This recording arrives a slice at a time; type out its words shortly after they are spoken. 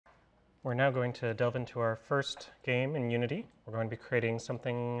We're now going to delve into our first game in Unity. We're going to be creating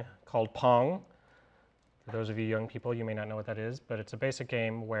something called Pong. For those of you young people, you may not know what that is, but it's a basic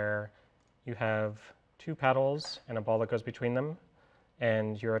game where you have two paddles and a ball that goes between them,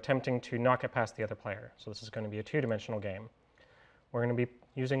 and you're attempting to knock it past the other player. So this is going to be a two-dimensional game. We're going to be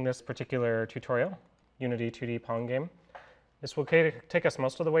using this particular tutorial, Unity 2D Pong game. This will take us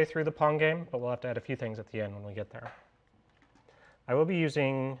most of the way through the Pong game, but we'll have to add a few things at the end when we get there. I will be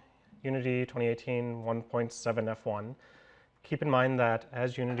using Unity 2018 1.7 F1. Keep in mind that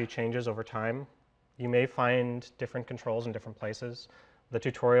as Unity changes over time, you may find different controls in different places. The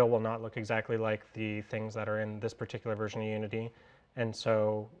tutorial will not look exactly like the things that are in this particular version of Unity, and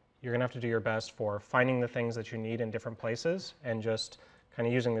so you're going to have to do your best for finding the things that you need in different places and just kind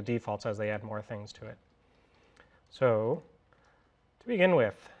of using the defaults as they add more things to it. So, to begin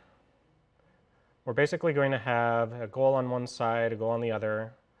with, we're basically going to have a goal on one side, a goal on the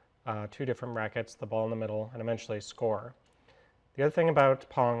other, two different brackets, the ball in the middle, and eventually score. The other thing about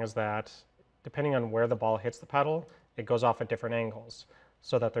Pong is that depending on where the ball hits the paddle, it goes off at different angles,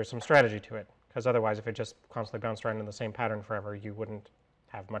 so that there's some strategy to it, because otherwise if it just constantly bounced around in the same pattern forever, you wouldn't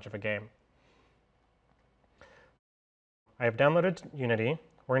have much of a game. I have downloaded Unity.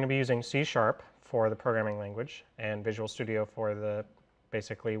 We're going to be using C# for the programming language and Visual Studio for the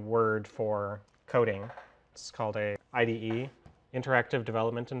basically word for coding. It's called a IDE, Interactive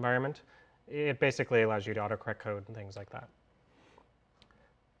Development Environment. It basically allows you to autocorrect code and things like that.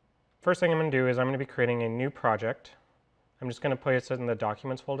 First thing I'm going to do is I'm going to be creating a new project. I'm just going to place it in the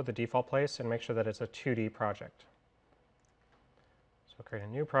Documents folder, the default place, and make sure that it's a 2D project. So I'll create a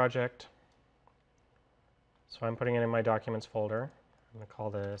new project. So I'm putting it in my Documents folder. I'm going to call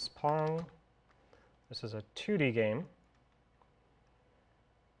this Pong. This is a 2D game.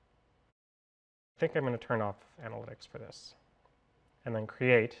 I think I'm going to turn off analytics for this, and then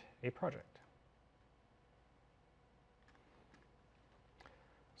create a project.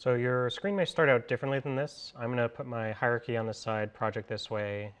 So your screen may start out differently than this. I'm going to put my hierarchy on this side, project this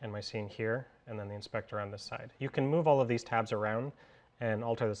way, and my scene here, and then the inspector on this side. You can move all of these tabs around and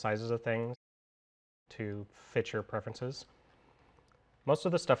alter the sizes of things to fit your preferences. Most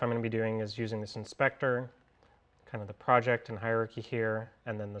of the stuff I'm going to be doing is using this inspector, kind of the project and hierarchy here,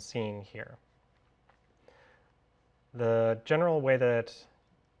 and then the scene here. The general way that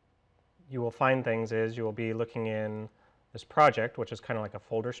you will find things is you will be looking in this project, which is kind of like a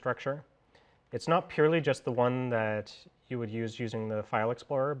folder structure. It's not purely just the one that you would use using the File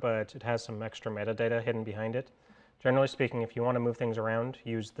Explorer, but it has some extra metadata hidden behind it. Generally speaking, if you want to move things around,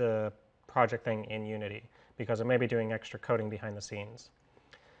 use the project thing in Unity, because it may be doing extra coding behind the scenes.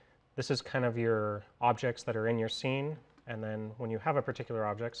 This is kind of your objects that are in your scene, and then when you have a particular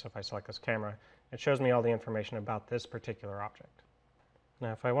object, so if I select this camera, it shows me all the information about this particular object.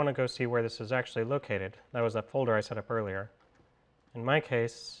 Now if I want to go see where this is actually located, that was that folder I set up earlier. In my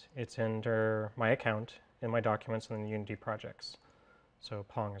case, it's under my account, in my documents, and then Unity projects. So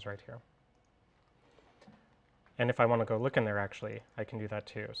Pong is right here. And if I want to go look in there actually, I can do that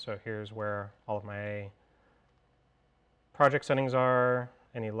too. So here's where all of my project settings are,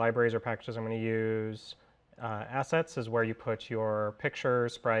 any libraries or packages I'm going to use. Assets is where you put your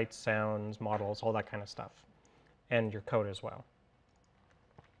pictures, sprites, sounds, models, all that kind of stuff, and your code as well.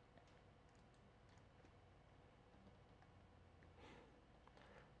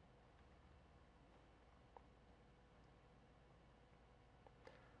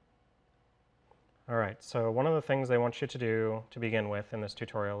 All right, so one of the things they want you to do to begin with in this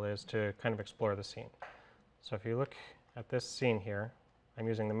tutorial is to kind of explore the scene. So if you look at this scene here, I'm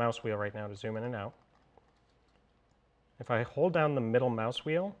using the mouse wheel right now to zoom in and out. If I hold down the middle mouse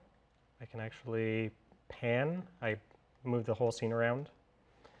wheel, I can actually pan. I move the whole scene around.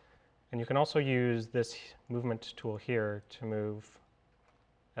 And you can also use this movement tool here to move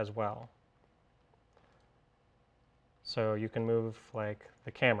as well. So you can move like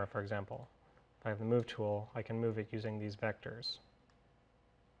the camera, for example. If I have the move tool, I can move it using these vectors.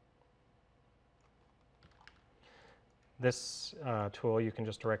 This tool you can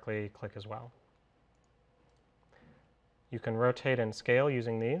just directly click as well. You can rotate and scale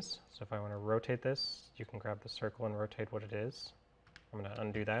using these. So if I want to rotate this, you can grab the circle and rotate what it is. I'm going to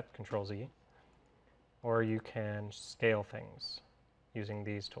undo that, Control Z. Or you can scale things using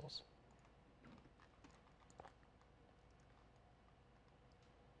these tools.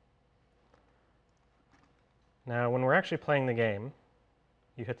 Now when we're actually playing the game,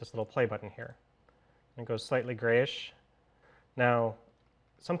 you hit this little play button here. It goes slightly grayish. Now,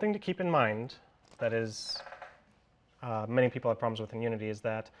 something to keep in mind that is many people have problems with in Unity is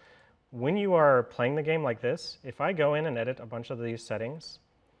that when you are playing the game like this, if I go in and edit a bunch of these settings,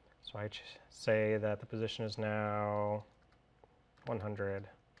 So I say that the position is now 100.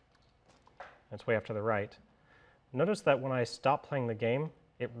 It's way up to the right. Notice that when I stop playing the game,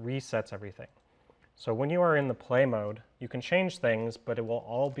 it resets everything. So when you are in the play mode, you can change things, but it will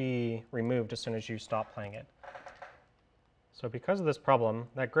all be removed as soon as you stop playing it. So because of this problem,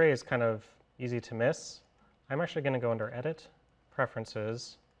 that gray is kind of easy to miss. I'm actually going to go under Edit,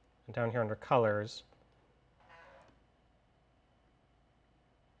 Preferences, and down here under Colors.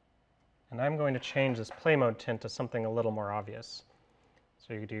 And I'm going to change this play mode tint to something a little more obvious.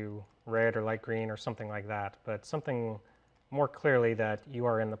 So you do red or light green or something like that, but something more clearly that you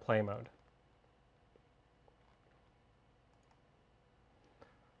are in the play mode.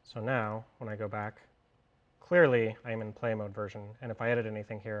 So now, when I go back, clearly I'm in play mode version, and if I edit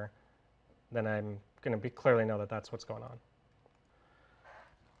anything here, then I'm going to clearly know that that's what's going on.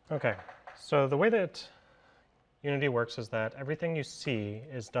 Okay, so the way that Unity works is that everything you see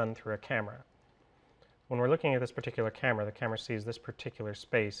is done through a camera. When we're looking at this particular camera, the camera sees this particular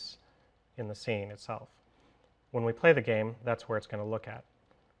space in the scene itself. When we play the game, that's where it's going to look at.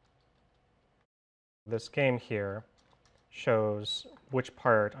 This game here shows which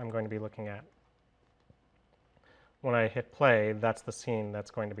part I'm going to be looking at. When I hit play, that's the scene that's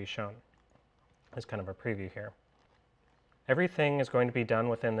going to be shown. It's kind of a preview here. Everything is going to be done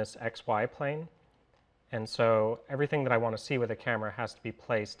within this XY plane, and so everything that I want to see with the camera has to be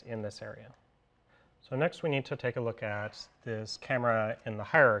placed in this area. So next we need to take a look at this camera in the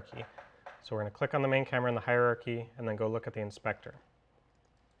hierarchy. So we're going to click on the main camera in the hierarchy and then go look at the inspector.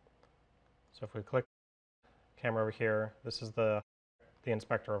 So if we click camera over here, this is the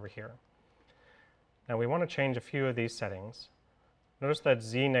inspector over here. Now we want to change a few of these settings. Notice that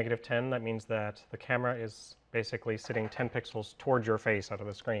Z -10, that means that the camera is basically sitting 10 pixels towards your face out of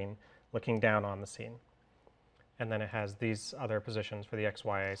the screen, looking down on the scene. And then it has these other positions for the X,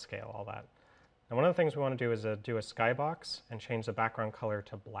 Y, scale, all that. And one of the things we want to do is do a skybox and change the background color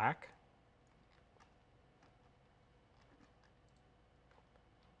to black.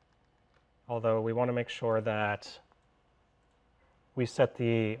 Although we want to make sure that we set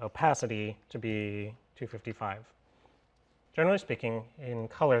the opacity to be 255. Generally speaking, in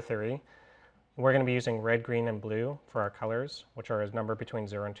color theory, we're going to be using red, green, and blue for our colors, which are a number between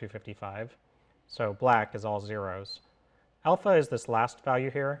 0 and 255. So black is all zeros. Alpha is this last value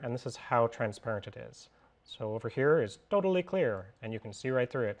here, and this is how transparent it is. So over here is totally clear, and you can see right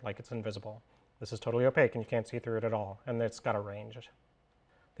through it like it's invisible. This is totally opaque, and you can't see through it at all, and it's got a range.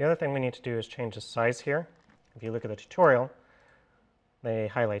 The other thing we need to do is change the size here. If you look at the tutorial, they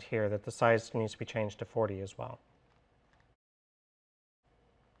highlight here that the size needs to be changed to 40 as well.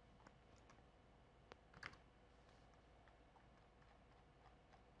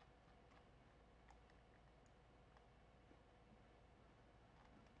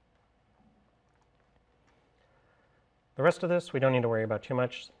 The rest of this we don't need to worry about too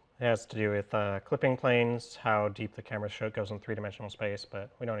much. It has to do with clipping planes, how deep the camera goes in three-dimensional space, but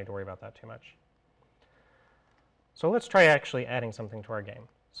we don't need to worry about that too much. So let's try actually adding something to our game.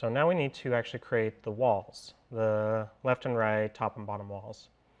 So now we need to actually create the walls, the left and right, top and bottom walls.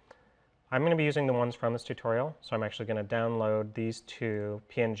 I'm going to be using the ones from this tutorial, so I'm actually going to download these two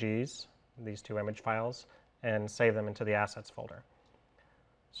PNGs, these two image files, and save them into the assets folder.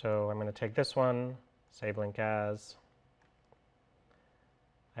 So I'm going to take this one, save link as.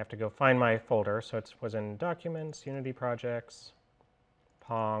 I have to go find my folder, so it was in Documents, Unity Projects,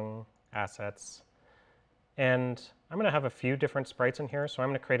 Pong, Assets. And I'm going to have a few different sprites in here, so I'm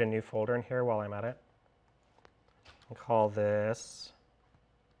going to create a new folder in here while I'm at it. I'll call this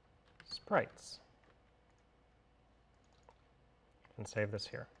Sprites. And save this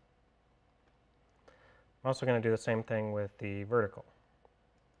here. I'm also going to do the same thing with the vertical.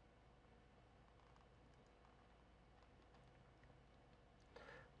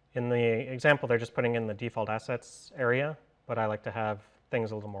 In the example, they're just putting in the default assets area, but I like to have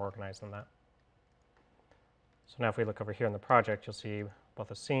things a little more organized than that. So now if we look over here in the project, you'll see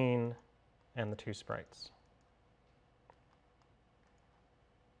both a scene and the two sprites.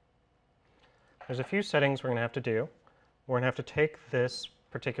 There's a few settings we're going to have to do. We're going to have to take this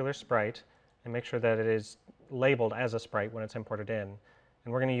particular sprite and make sure that it is labeled as a sprite when it's imported in.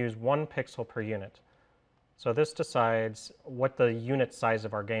 And we're going to use 1 pixel per unit. So this decides what the unit size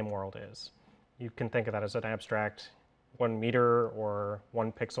of our game world is. You can think of that as an abstract 1 meter or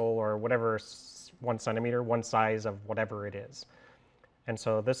 1 pixel or whatever, 1 centimeter, one size of whatever it is. And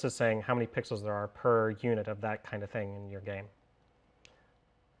so this is saying how many pixels there are per unit of that kind of thing in your game.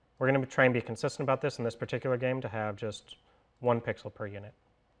 We're going to try and be consistent about this in this particular game to have just 1 pixel per unit.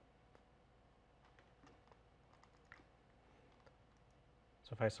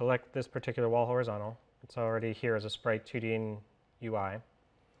 So if I select this particular wall horizontal, it's already here as a sprite 2D in UI. I'm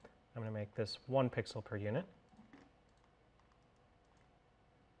going to make this 1 pixel per unit.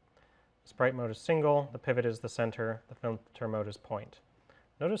 Sprite mode is single, the pivot is the center, the filter mode is point.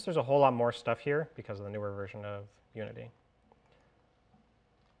 Notice there's a whole lot more stuff here because of the newer version of Unity.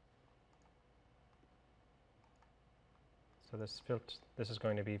 So this is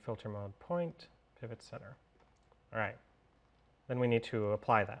going to be filter mode point, pivot center. All right. Then we need to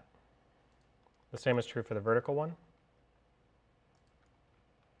apply that. The same is true for the vertical one.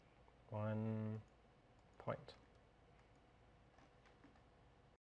 1 point.